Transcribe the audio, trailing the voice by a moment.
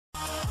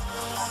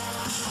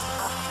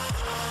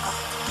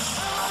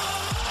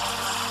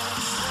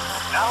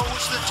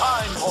Now's the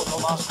time,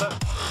 Quartermaster.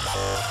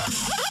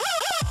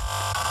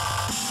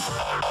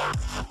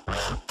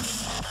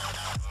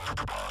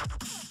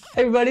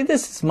 Hey everybody,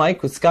 this is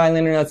Mike with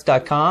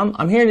SkylandersNuts.com.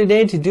 I'm here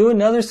today to do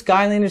another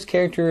Skylanders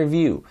character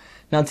review.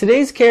 Now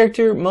today's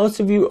character, most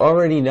of you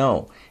already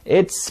know.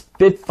 It's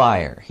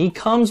Spitfire. He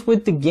comes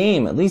with the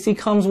game, at least he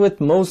comes with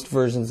most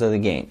versions of the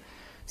game.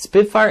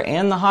 Spitfire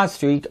and the Hot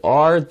Streak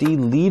are the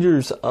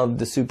leaders of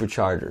the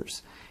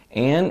SuperChargers.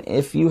 And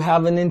if you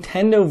have a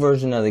Nintendo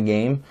version of the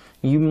game,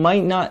 you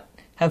might not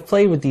have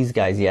played with these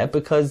guys yet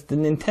because the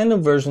Nintendo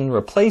version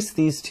replaced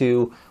these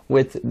two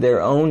with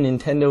their own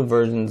Nintendo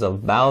versions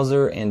of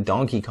Bowser and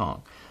Donkey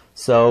Kong.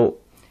 So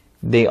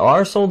they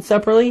are sold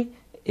separately.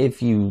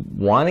 If you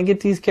want to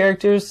get these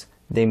characters,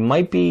 they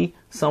might be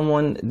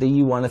someone that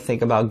you want to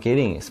think about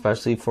getting,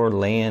 especially for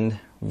land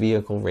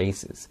vehicle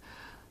races.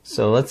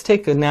 So let's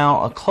take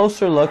now a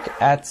closer look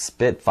at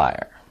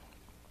Spitfire.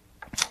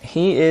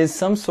 He is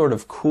some sort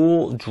of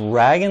cool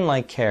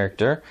dragon-like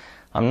character.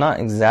 I'm not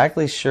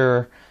exactly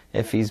sure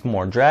if he's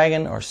more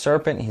dragon or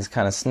serpent. He's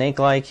kind of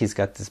snake-like. He's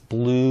got this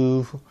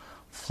blue,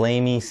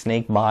 flamey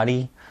snake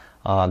body.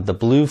 The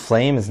blue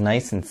flame is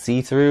nice and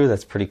see-through.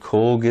 That's pretty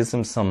cool. Gives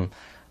him some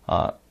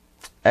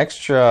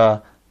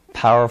extra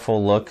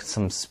powerful look,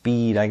 some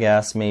speed, I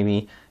guess,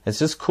 maybe. It's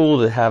just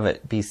cool to have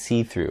it be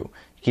see-through.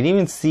 You can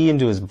even see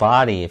into his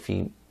body if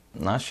he...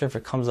 I'm not sure if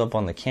it comes up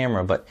on the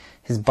camera, but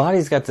his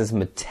body's got this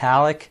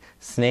metallic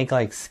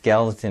snake-like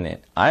skeleton in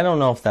it. I don't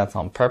know if that's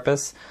on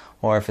purpose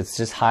or if it's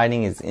just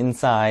hiding his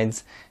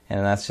insides and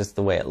that's just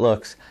the way it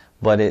looks.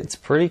 But it's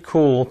pretty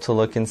cool to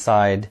look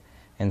inside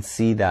and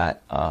see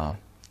that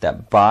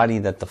that body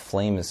that the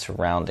flame is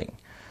surrounding.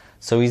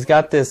 So he's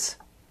got this,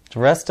 the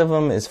rest of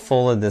him is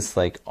full of this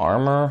like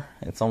armor.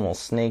 It's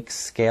almost snake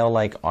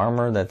scale-like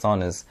armor that's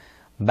on his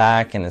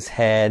back and his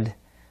head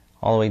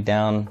all the way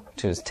down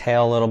to his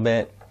tail a little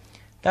bit.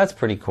 That's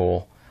pretty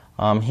cool.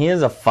 He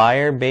is a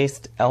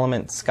fire-based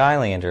element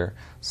Skylander,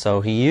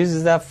 so he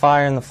uses that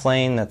fire and the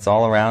flame that's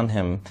all around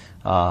him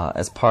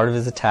as part of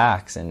his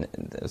attacks, and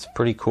it's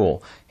pretty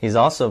cool. He's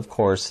also, of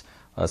course,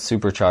 a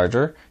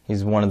supercharger.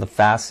 He's one of the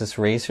fastest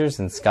racers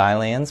in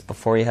Skylands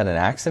before he had an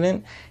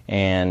accident,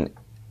 and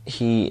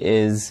he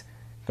is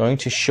going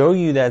to show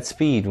you that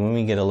speed when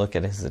we get a look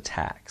at his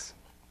attacks.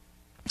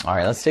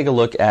 Alright, let's take a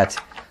look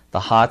at the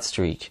Hot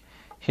Streak.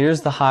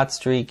 Here's the Hot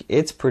Streak.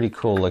 It's pretty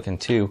cool looking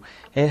too.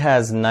 It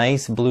has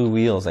nice blue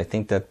wheels. I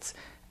think that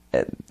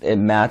it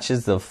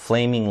matches the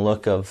flaming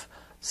look of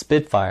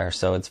Spitfire,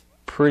 so it's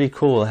pretty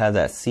cool to have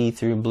that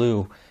see-through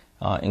blue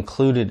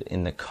included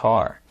in the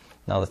car.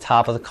 Now the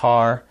top of the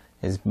car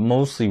is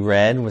mostly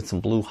red with some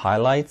blue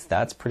highlights.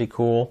 That's pretty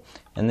cool.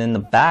 And then the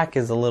back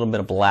is a little bit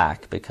of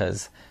black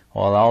because,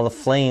 well, all the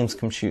flames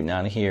come shooting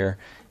out of here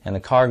and the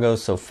car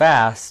goes so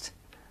fast,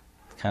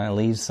 it kind of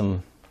leaves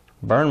some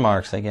burn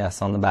marks, I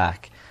guess, on the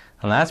back.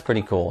 And that's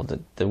pretty cool.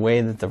 The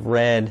way that the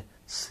red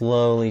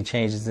slowly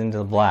changes into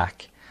the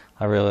black.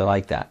 I really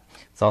like that.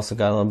 It's also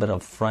got a little bit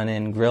of front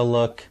end grille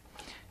look.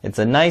 It's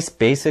a nice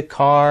basic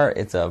car.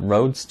 It's a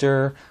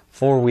roadster,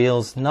 4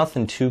 wheels,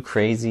 nothing too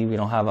crazy. We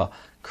don't have a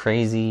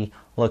crazy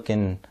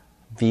looking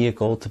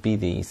vehicle to be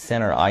the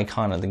center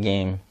icon of the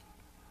game.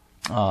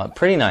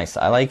 Pretty nice.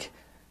 I like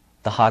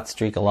the Hot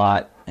Streak a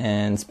lot,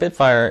 and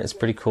Spitfire is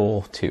pretty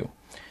cool too.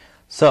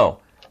 So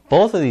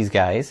both of these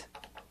guys,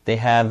 they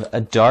have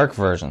a dark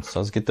version, so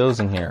let's get those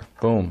in here.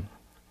 Boom.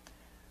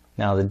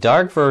 Now the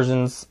dark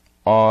versions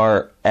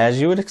are,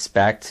 as you would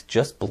expect,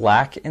 just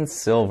black and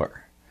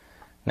silver.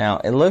 Now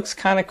it looks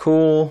kind of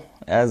cool,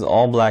 as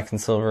all black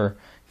and silver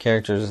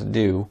characters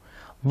do,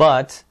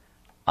 but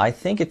I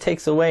think it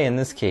takes away in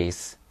this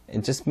case.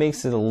 It just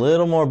makes it a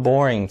little more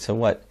boring to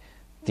what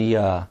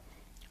the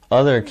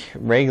other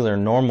regular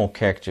normal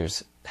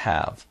characters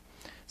have.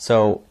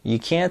 So you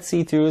can't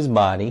see through his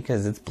body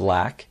because it's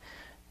black.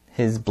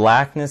 His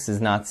blackness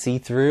is not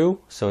see-through,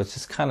 so it's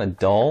just kind of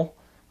dull.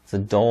 It's a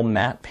dull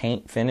matte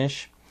paint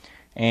finish.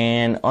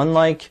 And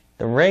unlike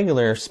the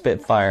regular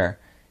Spitfire,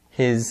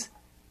 his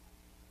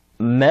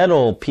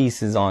metal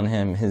pieces on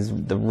him,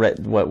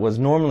 what was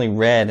normally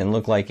red and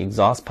looked like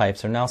exhaust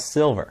pipes, are now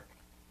silver.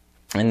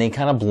 And they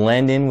kind of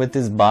blend in with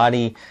his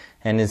body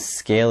and his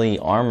scaly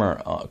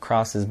armor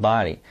across his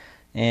body.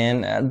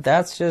 And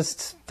that's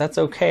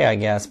okay, I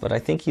guess, but I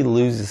think he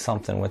loses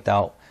something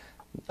without,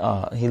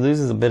 he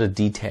loses a bit of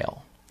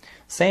detail.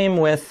 Same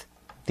with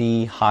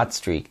the Hot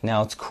Streak.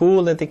 Now it's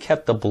cool that they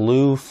kept the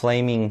blue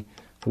flaming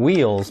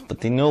wheels,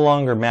 but they no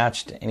longer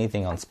matched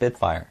anything on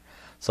Spitfire.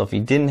 So if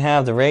you didn't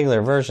have the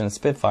regular version of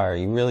Spitfire,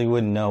 you really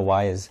wouldn't know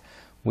why his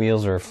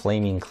wheels are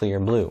flaming clear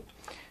blue.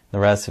 The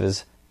rest of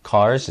his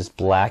car is just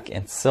black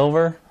and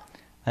silver.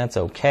 That's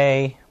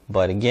okay,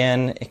 but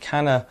again, it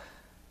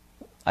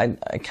I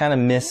kind of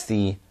miss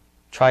the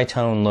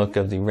tritone look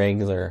of the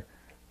regular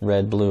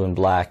red, blue, and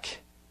black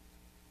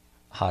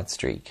Hot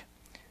Streak.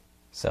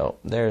 So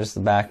there's the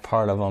back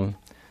part of them.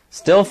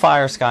 Still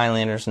Fire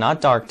Skylanders,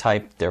 not Dark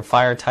type. They're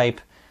Fire type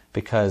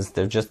because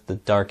they're just the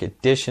Dark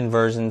Edition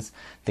versions.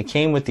 They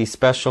came with the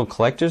special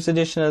collector's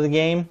edition of the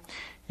game,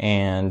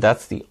 and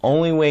that's the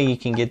only way you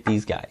can get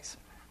these guys.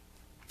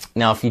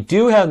 Now, if you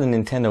do have the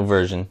Nintendo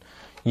version,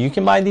 you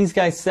can buy these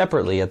guys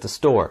separately at the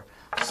store.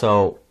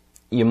 So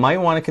you might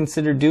want to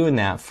consider doing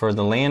that for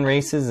the land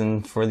races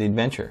and for the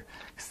adventure,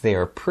 because they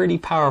are pretty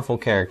powerful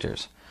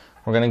characters.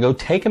 We're going to go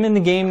take them in the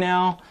game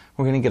now.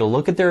 We're going to get a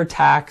look at their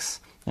attacks.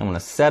 I'm going to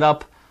set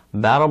up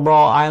Battle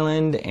Brawl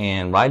Island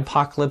and Ride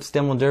Apocalypse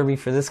Demo Derby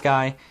for this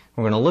guy.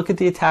 We're going to look at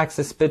the attacks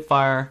of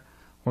Spitfire.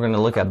 We're going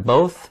to look at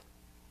both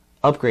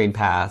upgrade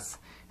paths,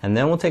 and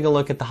then we'll take a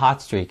look at the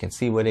Hot Streak and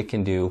see what it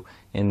can do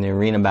in the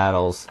arena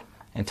battles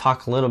and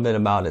talk a little bit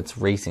about its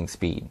racing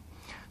speed.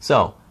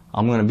 So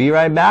I'm going to be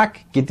right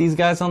back, get these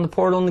guys on the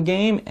portal in the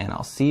game, and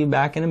I'll see you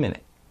back in a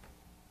minute.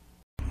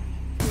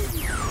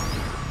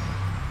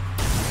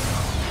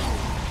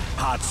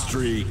 Hot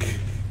Streak,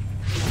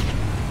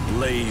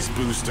 Blaze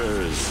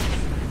Boosters,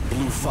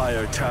 Blue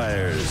Fire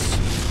Tires,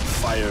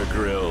 Fire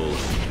Grill.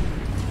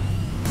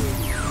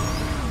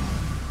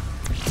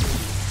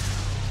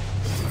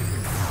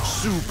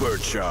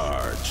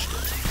 Supercharged.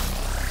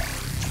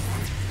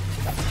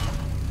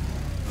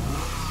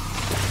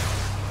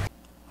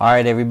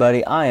 Alright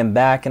everybody, I am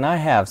back and I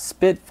have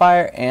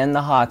Spitfire and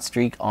the Hot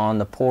Streak on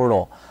the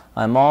portal.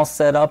 I'm all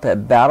set up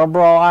at Battle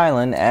Brawl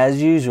Island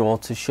as usual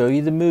to show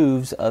you the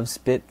moves of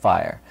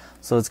Spitfire.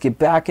 So let's get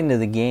back into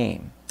the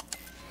game.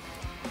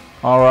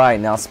 Alright,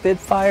 now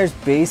Spitfire's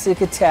basic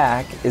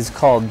attack is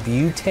called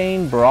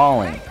Butane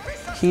Brawling.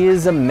 He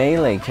is a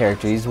melee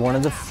character. He's one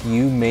of the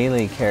few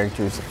melee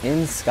characters in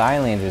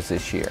Skylanders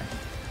this year.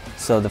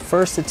 So the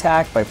first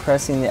attack by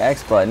pressing the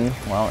X button,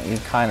 well, you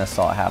kind of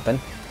saw it happen.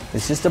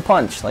 It's just a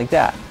punch like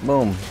that.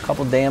 Boom.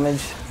 Couple damage.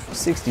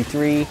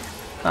 63.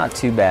 Not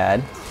too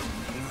bad.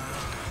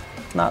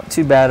 Not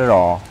too bad at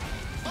all.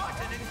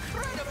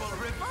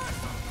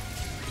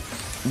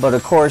 But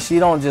of course, you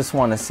don't just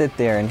want to sit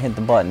there and hit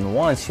the button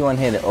once. You want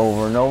to hit it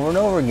over and over and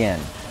over again.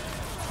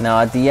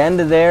 Now at the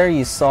end of there,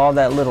 you saw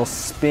that little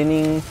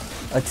spinning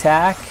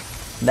attack.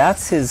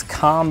 That's his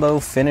combo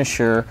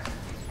finisher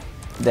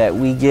that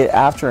we get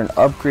after an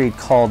upgrade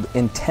called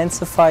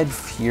Intensified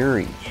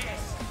Fury.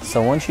 So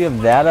once you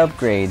have that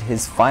upgrade,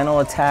 his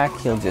final attack,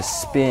 he'll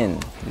just spin.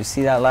 You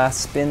see that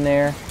last spin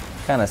there?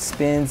 Kind of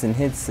spins and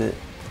hits the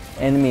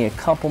enemy a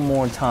couple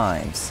more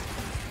times.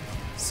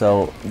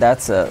 So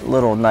that's a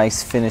little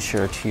nice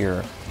finisher to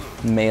your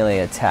melee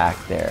attack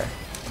there.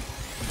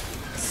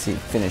 Let's see,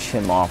 finish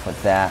him off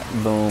with that.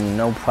 Boom,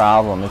 no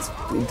problem.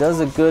 It does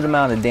a good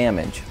amount of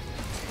damage.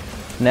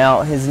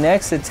 Now his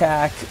next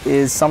attack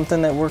is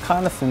something that we're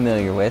kind of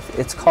familiar with.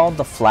 It's called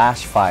the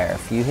Flash Fire.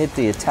 If you hit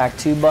the attack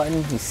 2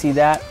 button, you see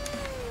that?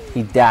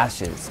 He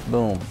dashes.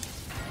 Boom.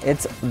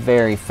 It's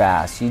very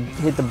fast. You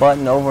hit the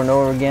button over and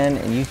over again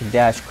and you can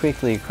dash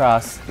quickly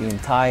across the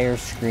entire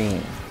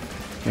screen.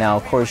 Now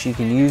of course you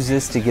can use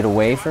this to get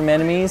away from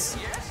enemies,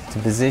 to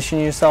position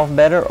yourself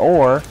better,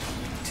 or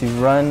to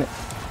run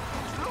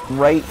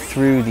right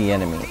through the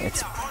enemy.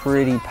 It's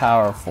pretty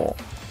powerful.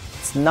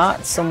 It's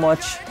not so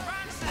much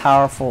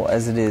powerful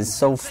as it is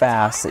so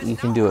fast that you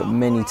can do it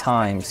many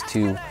times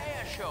to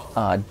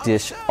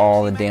dish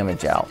all the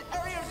damage out.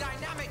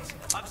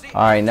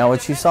 Alright, now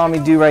what you saw me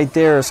do right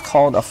there is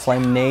called a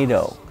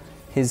Flaminado.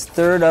 His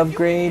third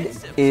upgrade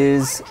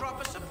is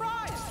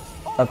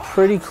a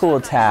pretty cool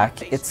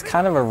attack. It's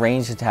kind of a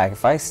ranged attack.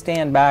 If I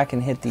stand back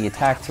and hit the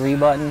attack 3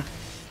 button,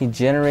 he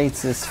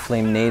generates this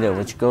Flaminado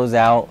which goes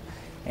out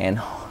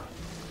and,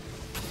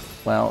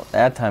 well,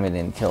 that time it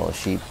didn't kill a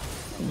sheep.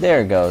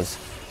 There it goes.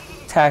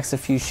 Attacks a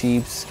few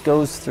sheep,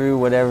 goes through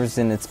whatever's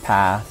in its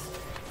path,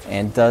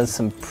 and does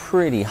some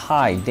pretty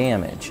high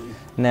damage.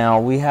 Now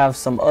we have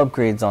some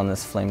upgrades on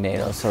this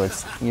Flaminado, so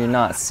you're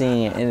not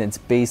seeing it in its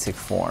basic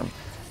form.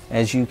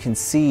 As you can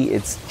see,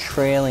 it's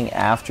trailing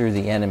after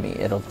the enemy.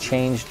 It'll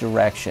change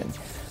direction.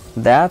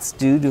 That's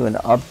due to an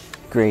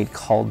upgrade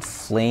called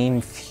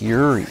Flame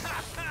Fury.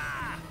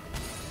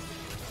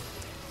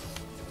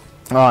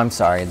 Oh, I'm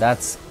sorry.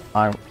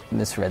 I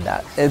misread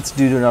that. It's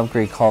due to an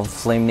upgrade called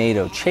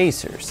Flaminado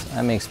Chasers.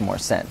 That makes more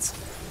sense.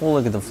 We'll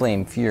look at the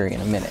Flame Fury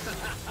in a minute.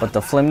 But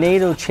the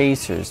Flaminado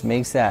Chasers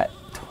makes that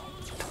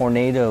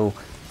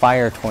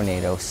fire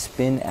tornado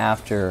spin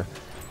after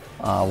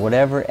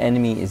whatever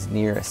enemy is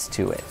nearest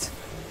to it.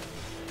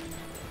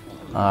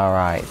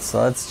 Alright,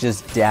 so let's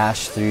just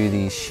dash through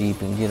these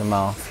sheep and get them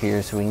off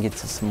here so we can get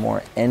to some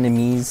more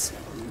enemies.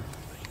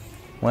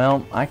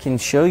 Well, I can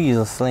show you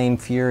the Flame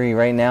Fury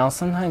right now.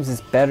 Sometimes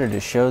it's better to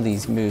show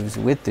these moves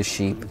with the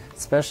sheep,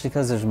 especially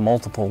because there's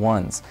multiple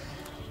ones.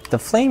 The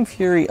Flame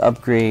Fury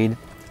upgrade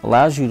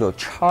allows you to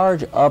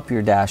charge up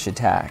your dash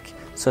attack.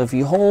 So if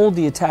you hold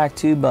the attack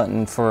 2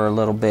 button for a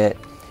little bit,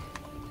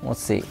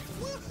 let's see,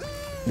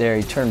 there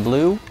he turned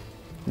blue,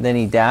 then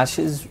he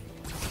dashes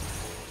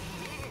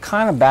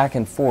kind of back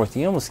and forth.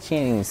 You almost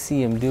can't even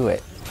see him do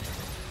it.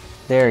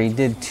 There, he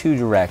did 2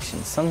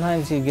 directions.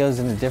 Sometimes he goes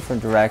in a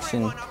different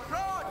direction.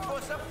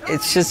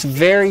 It's just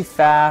very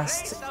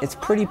fast. It's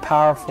pretty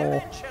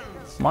powerful.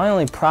 My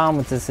only problem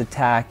with this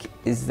attack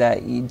is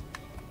that you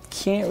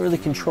can't really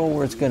control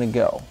where it's going to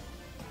go.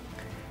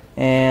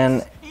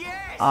 And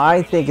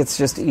I think it's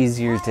just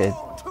easier to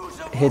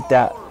hit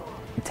that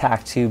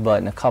attack 2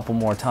 button a couple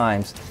more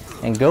times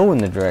and go in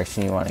the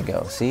direction you want to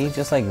go. See,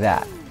 just like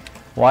that.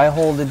 Why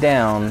hold it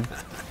down?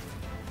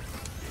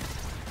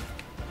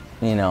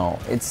 You know,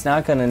 it's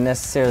not going to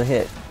necessarily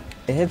hit.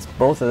 It hits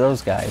both of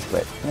those guys,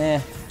 but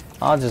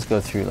I'll just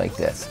go through like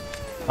this.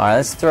 Alright,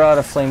 let's throw out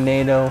a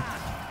Flaminado.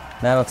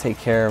 That'll take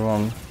care of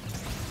them.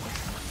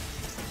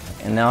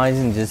 And now I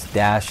can just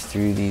dash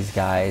through these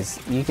guys.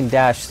 You can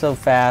dash so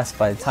fast,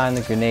 by the time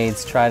the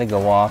grenades try to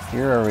go off,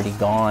 you're already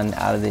gone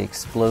out of the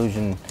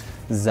explosion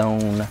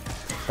zone,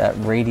 that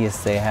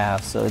radius they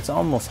have. So it's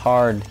almost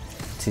hard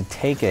to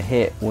take a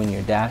hit when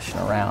you're dashing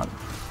around.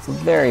 It's a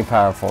very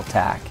powerful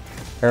attack.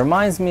 It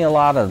reminds me a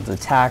lot of the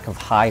attack of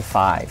High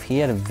Five. He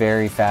had a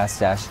very fast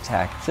dash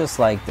attack just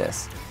like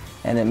this,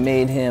 and it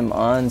made him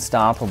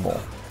unstoppable.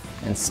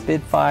 And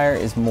Spitfire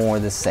is more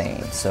the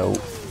same. So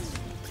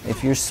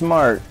if you're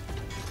smart,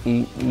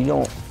 you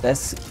don't,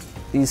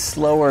 these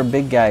slower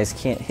big guys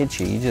can't hit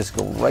you. You just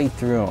go right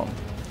through them.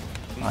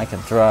 I can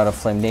throw out a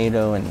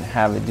Flaminado and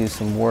have it do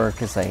some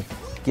work as I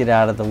get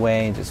out of the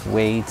way and just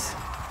wait.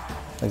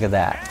 Look at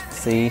that.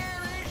 See?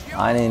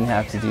 I didn't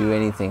have to do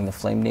anything. The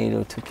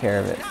Flaminado took care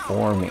of it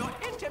for me.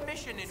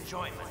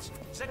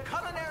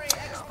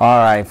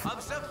 Alright,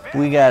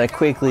 we gotta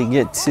quickly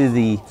get to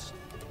the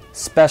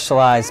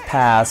specialized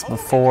paths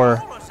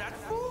before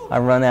I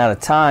run out of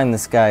time.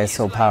 This guy is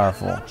so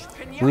powerful.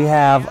 We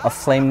have a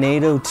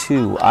Flaminado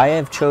 2. I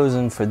have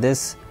chosen for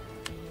this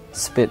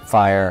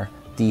Spitfire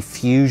the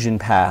fusion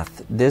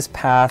path. This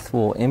path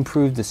will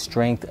improve the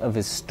strength of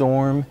his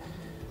storm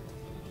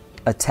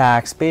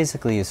attacks,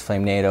 basically his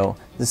Flaminado.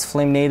 This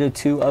Flaminado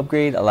 2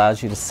 upgrade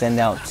allows you to send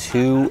out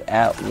 2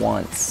 at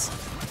once.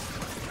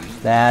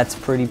 That's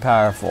pretty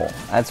powerful.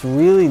 That's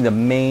really the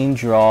main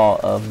draw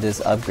of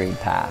this upgrade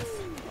path.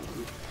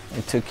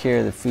 It took care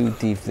of the food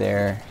thief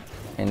there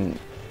in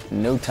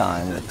no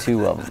time, the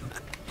 2 of them.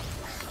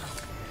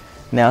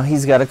 Now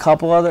he's got a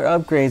couple other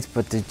upgrades,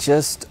 but they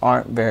just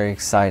aren't very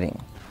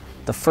exciting.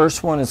 The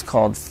first one is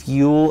called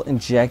Fuel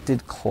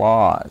Injected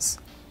Claws.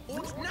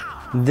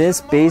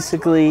 This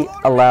basically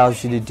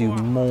allows you to do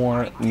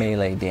more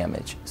melee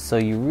damage. So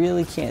you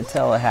really can't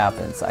tell what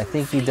happens. I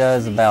think he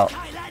does about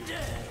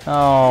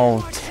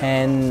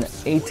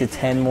 8 to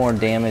 10 more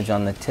damage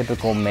on the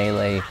typical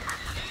melee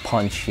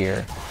punch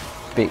here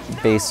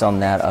based on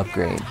that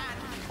upgrade.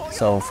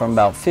 So from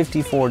about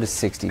 54 to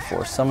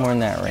 64, somewhere in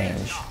that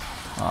range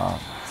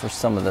for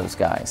some of those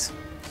guys.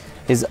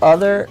 His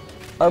other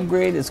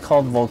upgrade is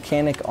called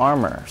Volcanic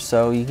Armor.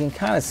 So you can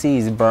kind of see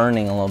he's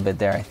burning a little bit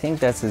there. I think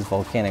that's his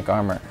Volcanic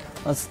Armor.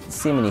 Let's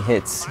see how many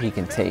hits he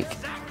can take.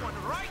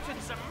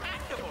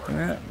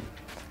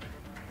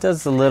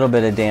 Does a little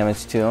bit of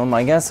damage to him.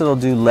 I guess it'll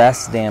do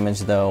less damage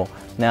though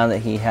now that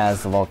he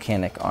has the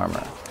Volcanic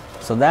Armor.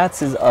 So that's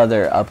his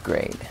other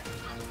upgrade.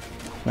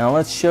 Now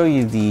let's show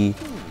you the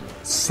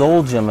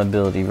Soul Gem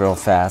ability real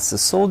fast. The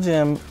Soul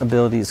Gem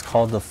ability is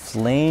called the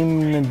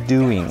Flame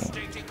Doing.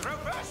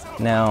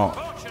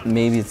 Now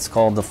maybe it's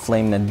called the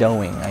Flame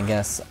Nadoing. I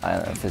guess I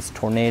don't know if it's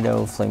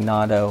Tornado,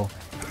 Flaminado,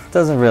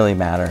 doesn't really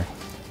matter.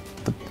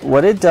 But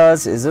what it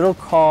does is it'll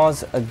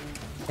cause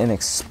an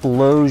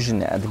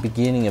explosion at the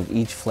beginning of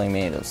each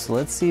Flaminado. So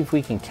let's see if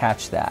we can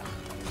catch that.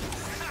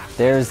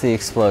 There's the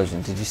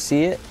explosion. Did you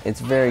see it? It's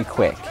very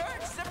quick.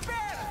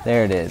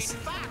 There it is.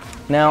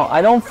 Now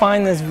I don't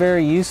find this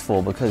very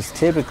useful because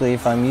typically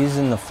if I'm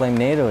using the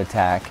Flaminado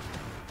attack,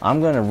 I'm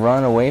going to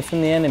run away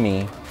from the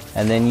enemy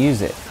and then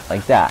use it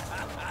like that.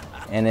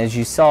 And as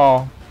you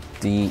saw,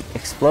 the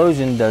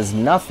explosion does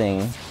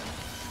nothing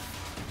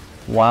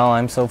while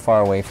I'm so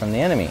far away from the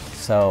enemy.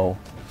 So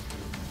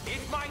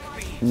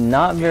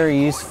not very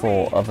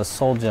useful of a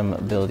Soul Gem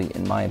ability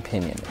in my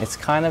opinion. It's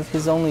kind of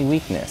his only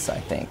weakness, I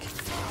think.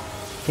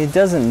 He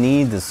doesn't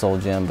need the Soul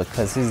Gem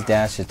because his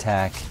dash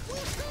attack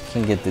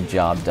can get the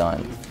job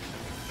done.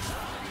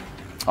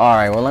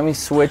 Alright, well let me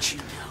switch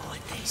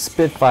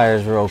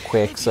Spitfires real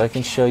quick so I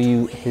can show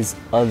you his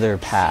other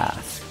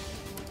path.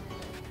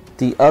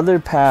 The other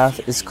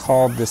path is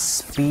called the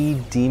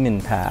Speed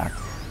Demon path.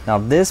 Now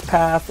this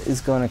path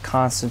is going to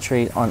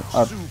concentrate on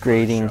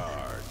upgrading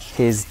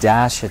his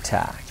dash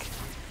attack.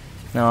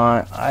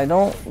 Now I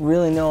don't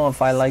really know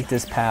if I like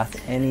this path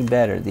any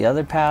better. The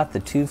other path, the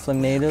 2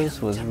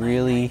 Flaminados, was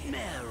really,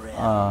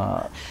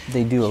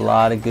 they do a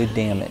lot of good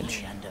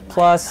damage.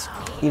 Plus,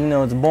 even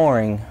though it's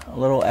boring, a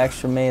little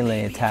extra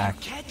melee attack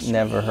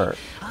never hurt.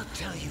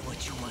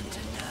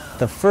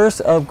 The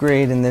first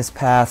upgrade in this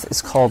path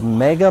is called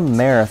Mega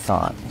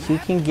Marathon. He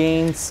can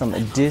gain some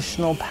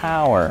additional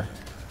power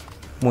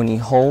when he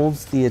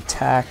holds the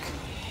attack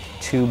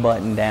 2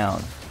 button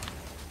down.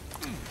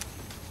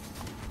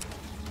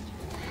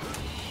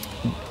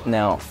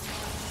 Now,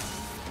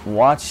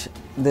 watch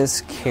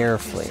this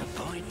carefully.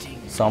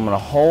 So I'm going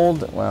to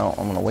hold, well,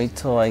 I'm going to wait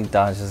till I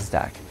dodge his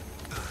attack.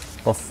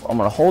 I'm going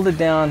to hold it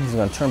down, he's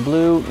going to turn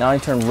blue, now he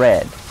turned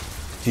red.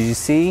 Did you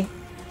see?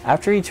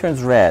 After he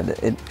turns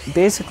red,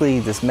 basically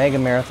this Mega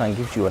Marathon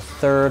gives you a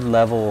 3rd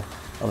level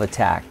of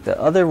attack. The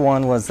other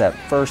one was that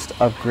first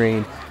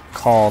upgrade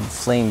called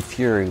Flame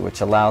Fury,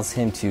 which allows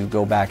him to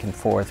go back and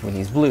forth when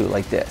he's blue,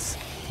 like this.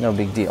 No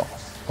big deal.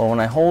 But when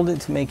I hold it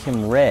to make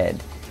him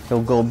red,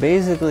 he'll go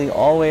basically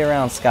all the way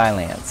around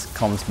Skylands,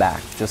 comes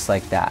back, just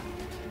like that.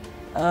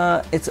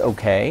 It's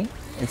okay.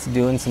 It's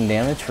doing some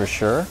damage for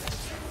sure,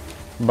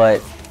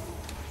 but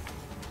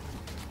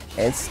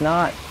it's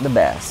not the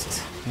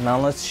best. Now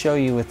let's show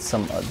you with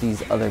some of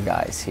these other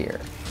guys here.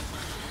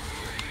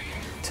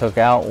 Took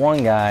out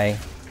one guy.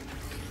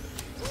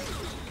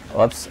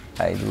 Whoops,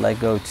 I let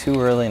go too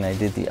early and I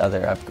did the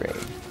other upgrade,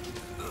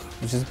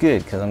 which is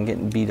good because I'm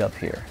getting beat up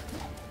here.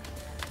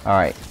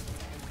 Alright,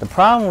 the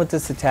problem with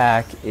this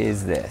attack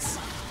is this.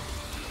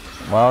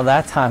 Well,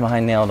 that time I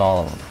nailed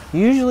all of them.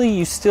 Usually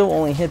you still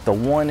only hit the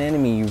one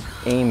enemy you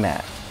aim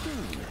at.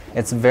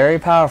 It's very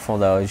powerful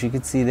though. As you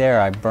can see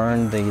there, I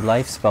burned the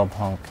life spell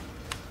punk.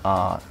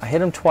 I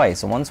hit him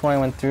twice, once when I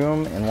went through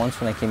him and once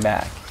when I came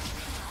back.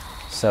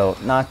 So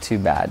not too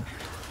bad.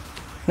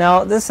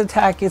 Now this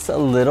attack gets a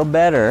little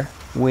better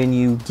when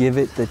you give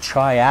it the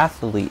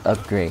triathlete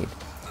upgrade.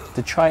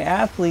 The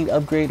triathlete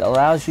upgrade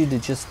allows you to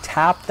just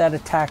tap that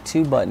attack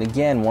 2 button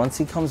again once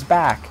he comes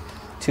back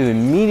to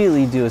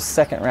immediately do a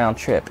second round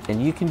trip,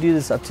 and you can do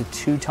this up to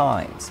 2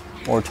 times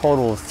or a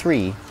total of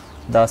 3,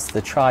 thus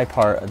the tri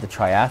part of the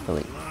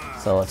triathlete.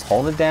 So let's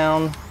hold it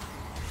down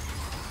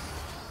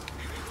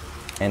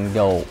and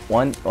go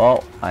 1.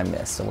 Oh, I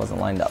missed, it wasn't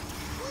lined up.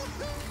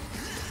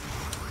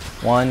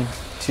 1,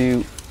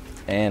 2,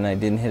 and I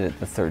didn't hit it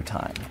the 3rd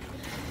time.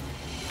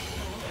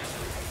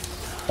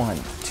 1,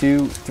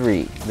 2,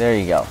 3. There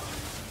you go.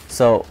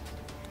 So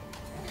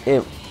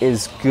it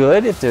is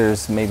good if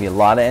there's maybe a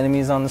lot of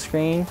enemies on the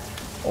screen,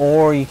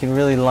 or you can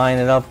really line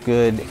it up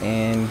good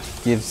and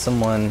give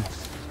someone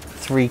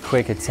 3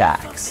 quick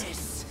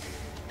attacks.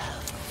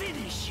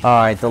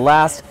 Alright, the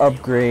last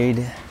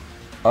upgrade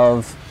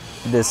of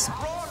this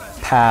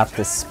path,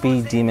 the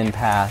Speed Demon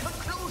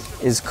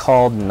path, is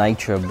called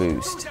Nitro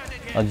Boost.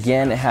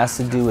 Again, it has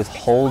to do with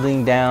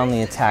holding down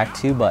the attack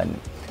 2 button.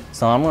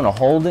 So I'm going to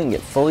hold it and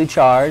get fully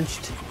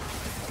charged.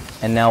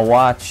 And now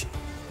watch,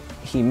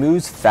 he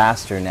moves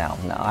faster now.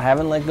 Now I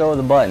haven't let go of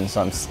the button,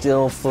 so I'm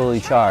still fully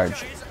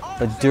charged.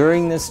 But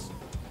during this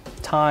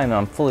time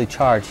I'm fully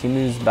charged, he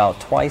moves about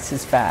twice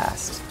as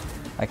fast.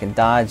 I can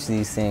dodge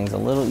these things a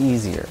little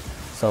easier.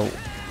 So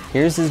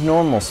here's his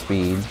normal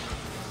speed.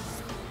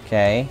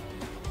 Okay,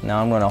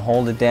 now I'm going to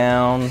hold it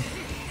down,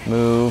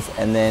 move,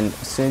 and then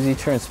as soon as he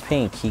turns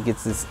pink, he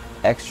gets this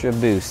extra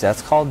boost.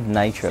 That's called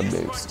Nitro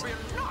Boost.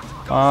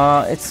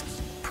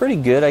 It's pretty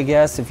good, I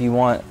guess, if you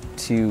want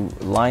to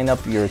line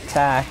up your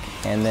attack.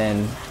 And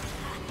then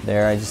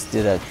there, I just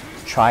did a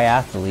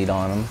triathlete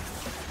on him.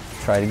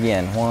 Try it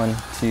again. 1,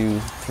 2,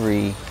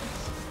 3.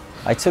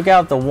 I took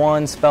out the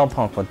 1 spell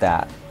punk with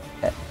that.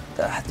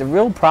 The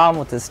real problem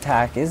with this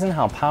attack isn't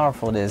how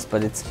powerful it is,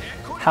 but it's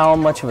how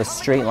much of a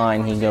straight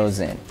line he goes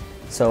in.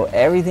 So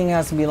everything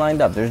has to be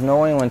lined up. There's no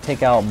way I'm going to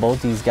take out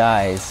both these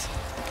guys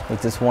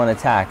with this one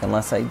attack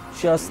unless I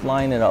just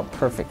line it up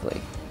perfectly.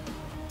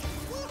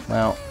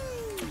 Well,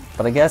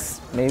 but I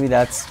guess maybe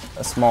that's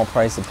a small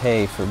price to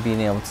pay for being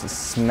able to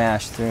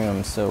smash through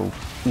them so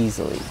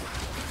easily.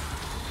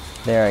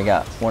 There, I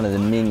got one of the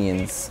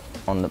minions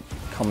on the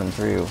coming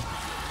through.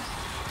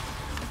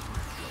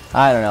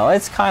 I don't know,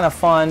 it's kind of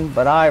fun,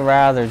 but I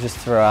rather just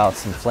throw out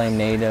some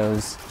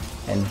Flame-nados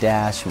and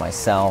dash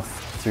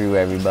myself through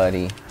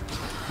everybody,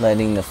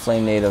 letting the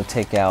Flame-nado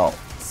take out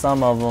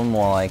some of them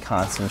while I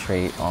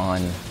concentrate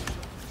on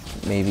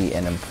maybe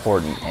an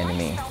important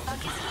enemy.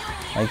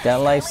 Like that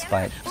life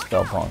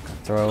spell punk.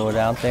 Throw it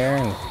out there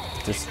and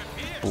just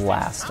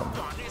blast them.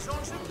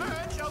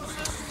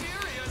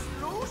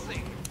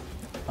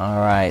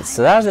 Alright,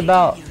 so that's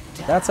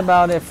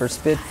about it for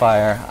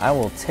Spitfire. I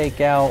will take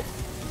out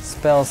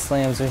spell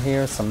slams are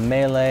here, some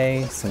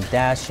melee, some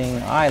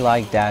dashing. I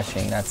like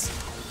dashing. That's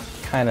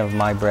kind of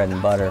my bread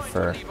and butter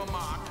for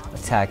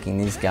attacking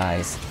these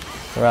guys.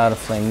 Throw out a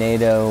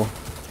Flame-nado.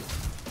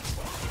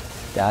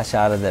 Dash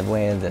out of the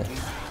way of the...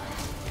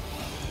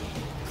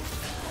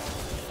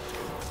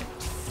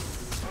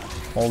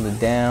 Hold it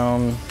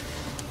down.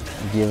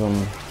 Give him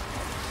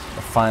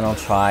a final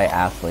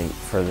triathlete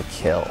for the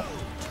kill.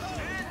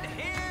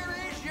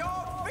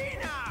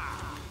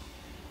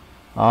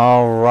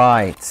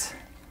 Alright.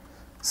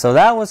 So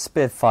that was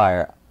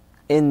Spitfire.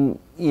 You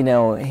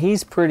know,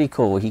 he's pretty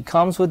cool. He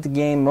comes with the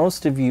game.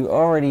 Most of you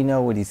already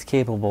know what he's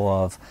capable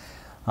of.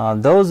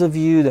 Those of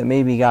you that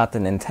maybe got the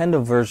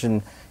Nintendo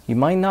version, you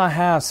might not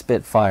have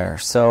Spitfire.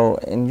 So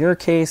in your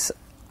case,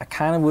 I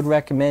kind of would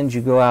recommend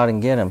you go out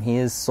and get him. He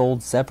is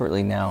sold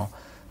separately now.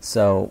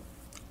 So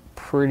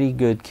pretty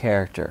good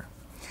character.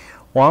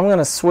 Well, I'm going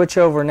to switch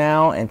over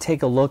now and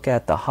take a look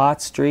at the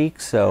hot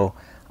streak. So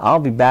I'll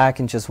be back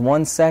in just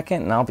 1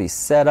 second and I'll be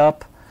set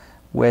up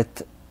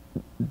with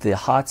the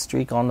hot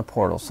streak on the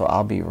portal. So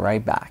I'll be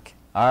right back.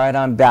 Alright,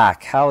 I'm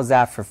back. How was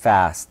that for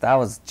fast? That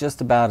was just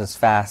about as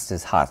fast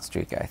as hot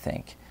streak, I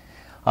think.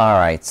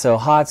 Alright, so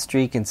hot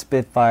streak and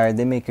Spitfire,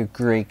 they make a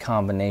great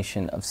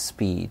combination of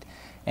speed.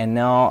 And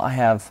now I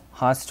have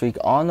hot streak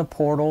on the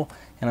portal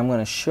and I'm going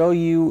to show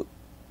you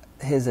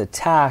his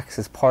attacks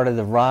as part of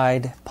the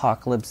Ride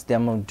Apocalypse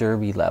Demo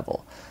Derby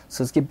level.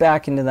 So let's get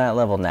back into that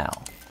level now.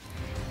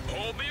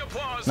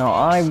 Now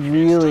I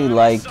really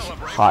like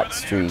Hot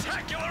Streak.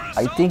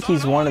 I think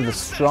he's one of the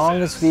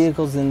strongest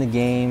vehicles in the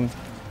game.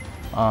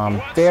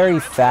 Very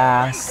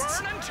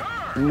fast.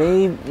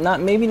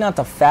 Maybe not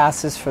the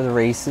fastest for the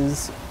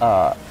races.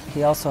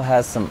 He also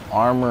has some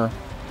armor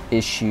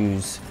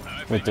issues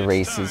with the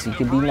races. He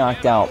could be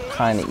knocked out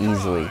kind of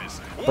easily,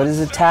 but his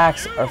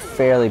attacks are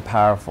fairly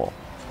powerful.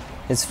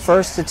 His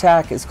first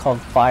attack is called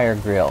Fire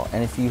Grill,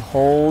 and if you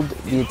hold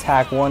the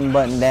attack 1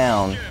 button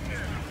down,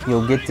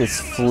 you'll get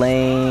this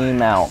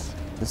flame out.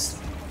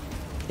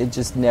 It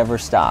just never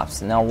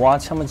stops. Now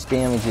watch how much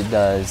damage it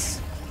does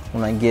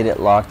when I get it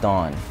locked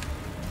on.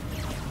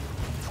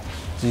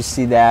 Did you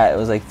see that? It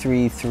was like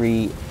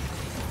 200,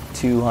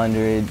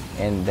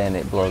 and then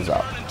it blows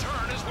up.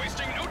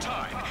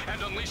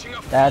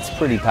 That's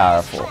pretty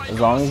powerful. As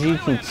long as you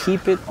can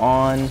keep it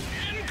on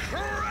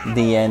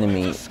the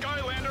enemy,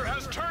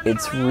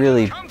 it's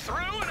really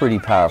pretty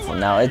powerful.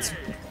 Now it's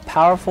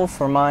powerful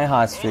for my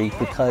Hot Streak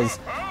because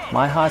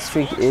my Hot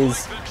Streak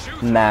is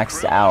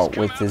maxed out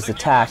with his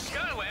attack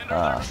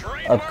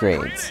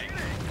upgrades.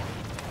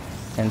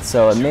 And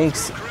so it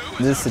makes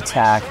this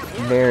attack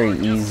very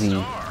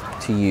easy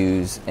to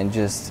use, and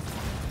it's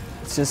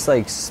just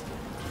like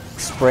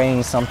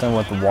spraying something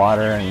with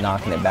water and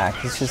knocking it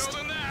back. It's just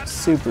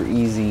super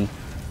easy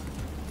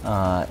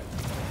to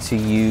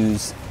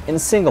use in a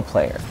single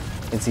player.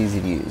 It's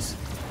easy to use.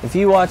 If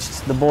you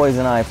watched the boys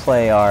and I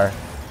play our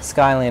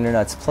Skylander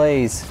Nuts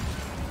Plays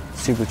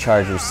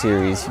SuperChargers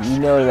series, you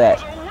know that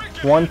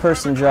one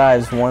person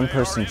drives, one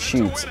person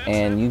shoots,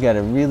 and you got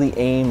to really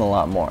aim a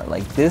lot more.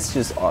 Like this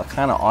just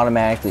kind of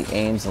automatically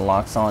aims and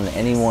locks on to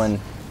anyone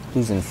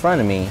who's in front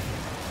of me,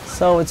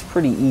 so it's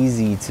pretty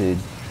easy to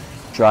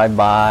drive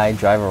by,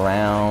 drive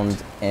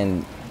around,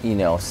 and you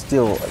know,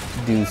 still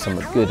do some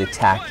good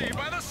attacking.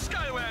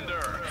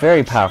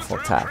 Very powerful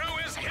attack.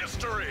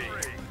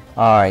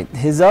 Alright,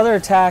 his other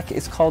attack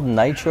is called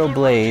Nitro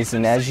Blaze,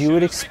 and as you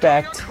would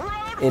expect,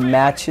 it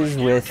matches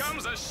with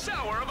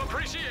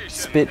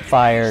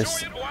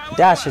Spitfire's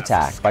dash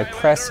attack. By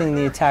pressing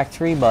the attack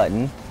 3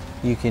 button,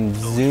 you can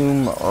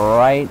zoom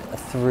right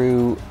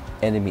through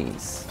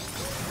enemies.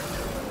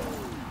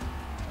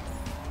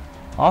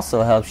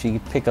 Also helps you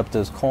pick up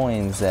those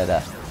coins at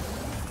a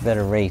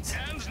better rate.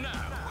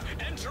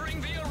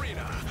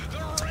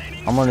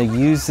 I'm going to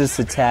use this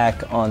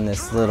attack on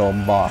this little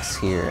boss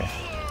here,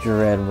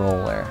 Dread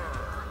Roller.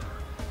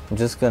 I'm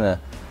just going to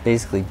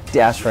basically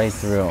dash right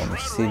through him.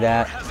 See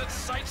that?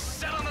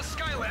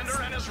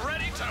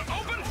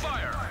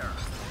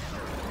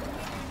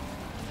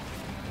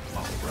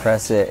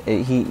 Press it.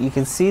 You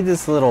can see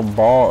this little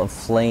ball of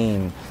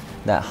flame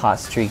that Hot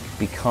Streak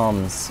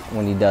becomes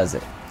when he does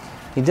it.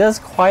 He does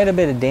quite a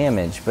bit of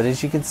damage, but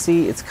as you can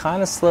see, it's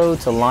kind of slow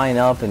to line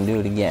up and do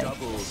it again.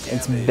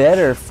 It's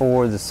better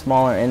for the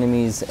smaller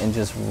enemies and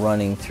just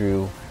running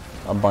through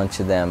a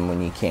bunch of them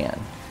when you can.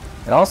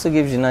 It also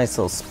gives you a nice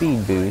little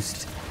speed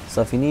boost,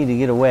 so if you need to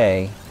get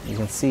away, you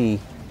can see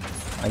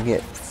I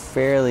get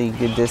fairly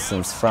good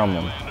distance from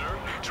him.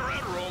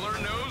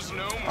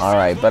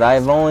 Alright, but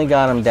I've only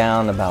got him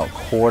down about a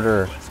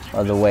quarter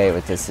of the way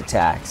with this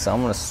attack, so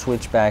I'm going to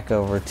switch back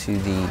over to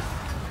the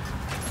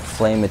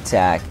flame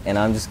attack, and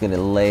I'm just going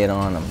to lay it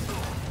on him.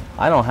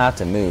 I don't have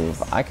to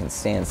move. I can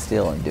stand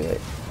still and do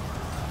it.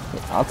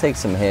 I'll take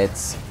some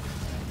hits.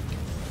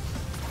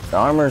 The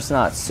armor's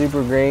not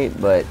super great,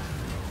 but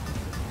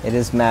it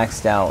is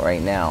maxed out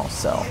right now,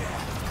 so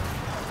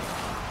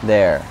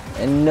there.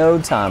 In no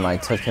time I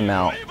took him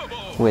out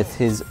with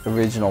his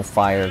original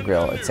Fire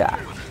Grill attack.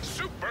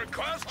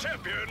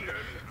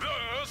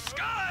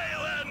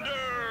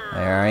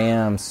 There I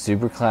am,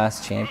 Super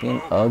Class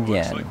Champion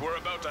again.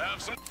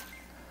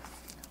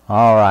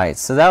 Alright,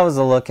 so that was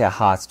a look at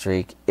Hot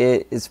Streak.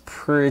 It is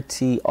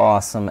pretty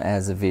awesome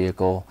as a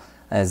vehicle,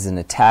 as an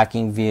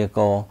attacking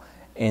vehicle.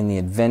 In the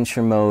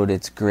adventure mode,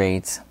 it's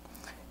great.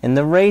 In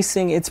the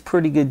racing, it's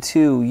pretty good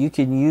too. You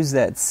can use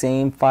that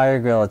same Fire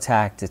Grill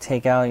attack to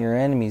take out your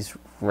enemies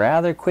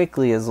rather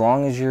quickly, as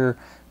long as you're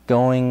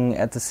going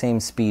at the same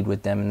speed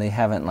with them and they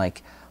haven't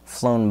like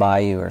flown by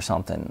you or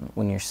something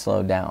when you're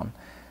slowed down.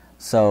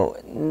 So,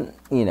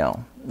 you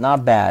know,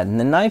 not bad. And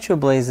the Nitro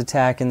Blaze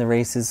attack in the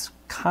races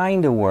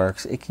kind of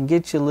works. It can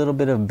get you a little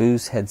bit of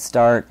boost, head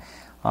start.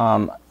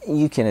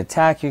 You can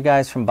attack your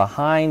guys from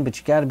behind, but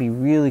you got to be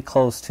really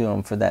close to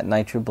them for that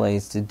Nitro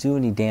Blaze to do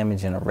any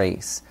damage in a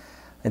race.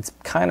 It's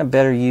kind of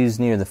better used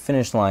near the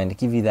finish line to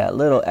give you that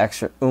little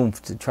extra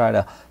oomph to try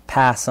to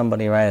pass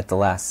somebody right at the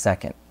last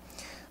second.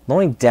 The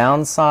only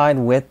downside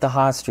with the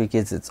Hot Streak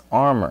is its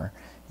armor.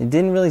 You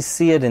didn't really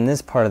see it in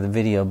this part of the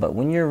video, but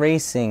when you're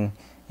racing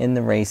in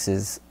the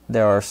races,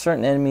 there are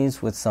certain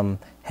enemies with some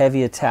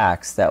heavy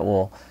attacks that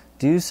will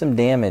do some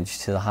damage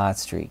to the Hot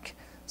Streak.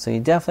 So you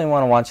definitely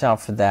want to watch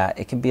out for that.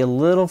 It can be a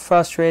little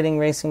frustrating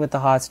racing with the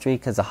Hot Streak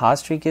because the Hot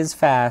Streak is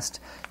fast.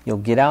 You'll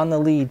get out in the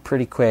lead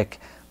pretty quick,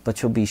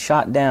 but you'll be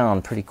shot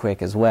down pretty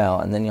quick as well,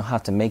 and then you'll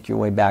have to make your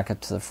way back up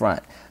to the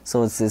front.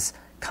 So it's this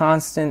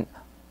constant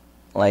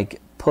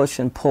like push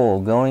and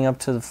pull, going up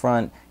to the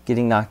front,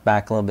 getting knocked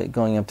back a little bit,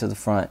 going up to the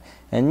front,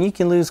 and you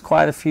can lose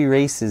quite a few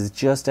races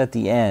just at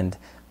the end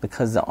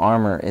because the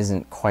armor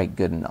isn't quite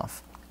good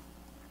enough.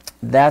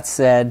 That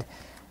said,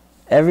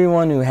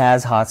 everyone who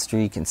has Hot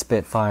Streak and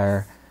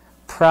Spitfire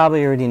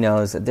probably already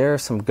knows that there are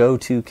some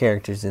go-to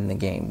characters in the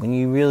game. When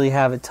you really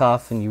have it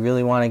tough and you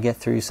really want to get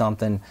through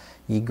something,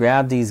 you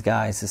grab these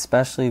guys,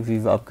 especially if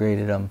you've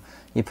upgraded them.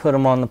 You put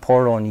them on the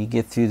portal and you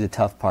get through the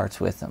tough parts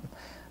with them.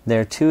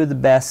 They're two of the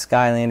best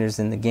Skylanders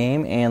in the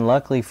game, and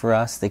luckily for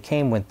us, they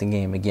came with the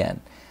game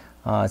again.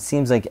 It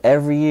seems like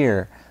every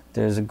year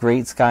there's a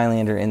great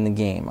Skylander in the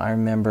game. I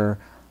remember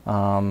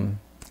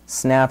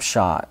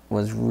Snapshot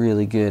was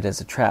really good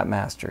as a trap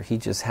master. He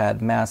just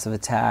had massive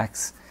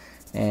attacks,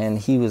 and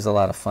he was a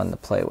lot of fun to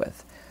play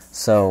with.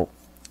 So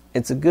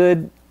it's a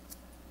good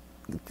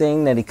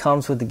thing that he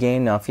comes with the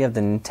game. Now, if you have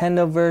the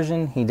Nintendo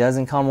version, he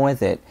doesn't come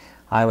with it.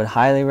 I would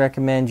highly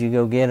recommend you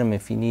go get him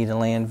if you need a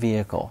land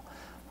vehicle.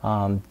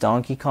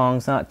 Donkey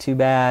Kong's not too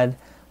bad,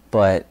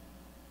 but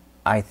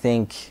I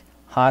think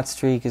Hot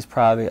Streak is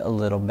probably a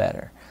little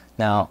better.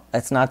 Now,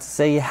 that's not to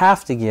say you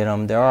have to get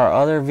them. There are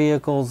other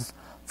vehicles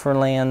for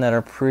land that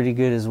are pretty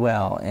good as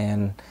well,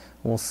 and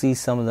we'll see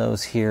some of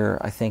those here,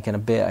 I think, in a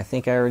bit. I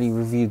think I already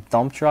reviewed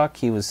Thump Truck.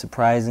 He was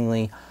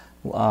surprisingly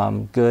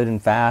good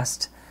and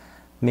fast.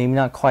 Maybe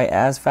not quite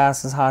as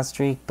fast as Hot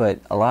Streak, but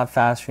a lot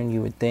faster than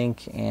you would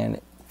think, and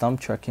Thump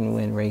Truck can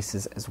win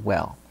races as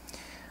well.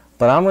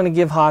 But I'm going to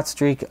give Hot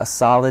Streak a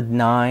solid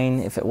 9.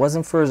 If it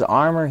wasn't for his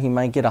armor, he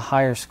might get a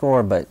higher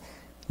score, but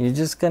you're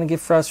just going to get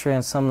frustrated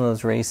in some of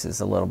those races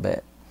a little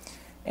bit.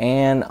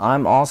 And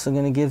I'm also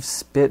going to give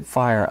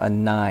Spitfire a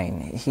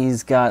 9.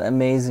 He's got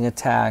amazing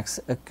attacks,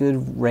 a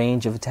good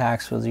range of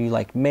attacks, whether you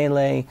like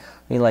melee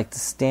or you like to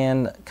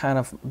stand kind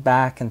of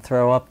back and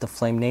throw up the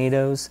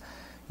Flamenados.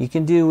 You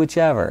can do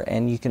whichever,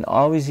 and you can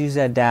always use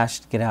that dash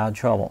to get out of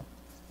trouble.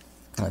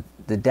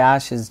 The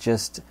dash is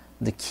just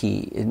the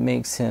key. It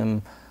makes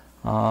him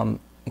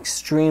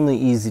extremely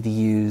easy to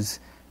use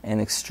and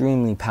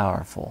extremely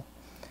powerful.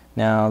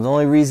 Now, the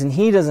only reason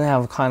he doesn't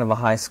have kind of a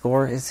high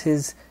score is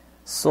his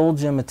Soul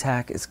Gem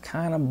attack is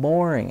kind of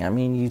boring. I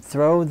mean, you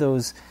throw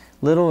those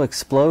little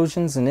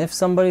explosions, and if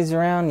somebody's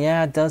around,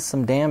 yeah, it does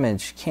some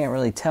damage. You can't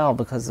really tell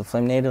because the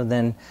Flamenado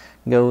then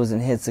goes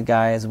and hits a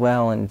guy as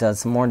well and does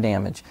some more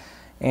damage.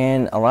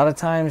 And a lot of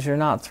times you're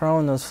not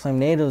throwing those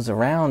Flamenados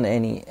around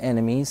any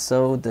enemies,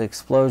 so the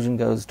explosion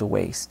goes to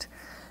waste.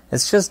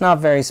 It's just not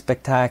very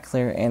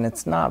spectacular, and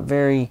it's not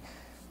very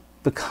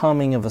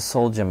becoming of a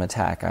Soul Gem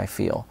attack, I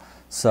feel.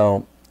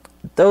 So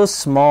those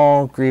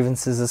small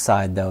grievances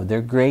aside, though,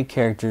 they're great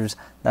characters.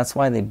 That's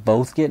why they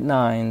both get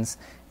 9s.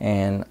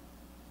 And,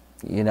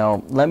 you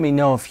know, let me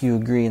know if you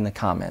agree in the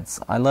comments.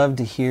 I love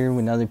to hear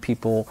when other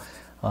people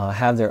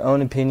have their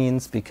own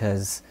opinions,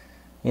 because,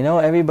 you know,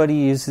 everybody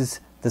uses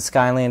the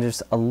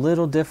Skylanders a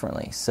little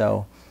differently.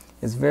 So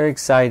it's very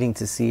exciting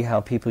to see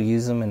how people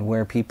use them and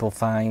where people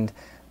find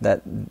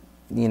that,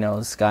 you know,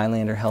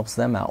 Skylander helps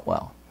them out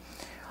well.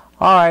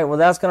 Alright, well,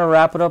 that's going to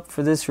wrap it up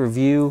for this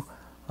review.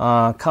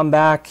 Come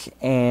back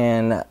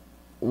and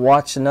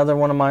watch another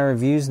one of my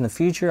reviews in the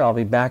future. I'll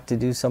be back to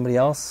do somebody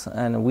else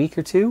in a week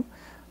or two.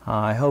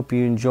 I hope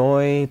you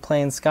enjoy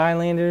playing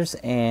Skylanders,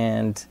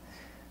 and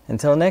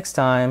until next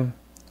time,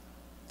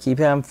 keep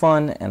having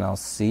fun, and I'll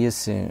see you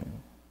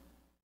soon.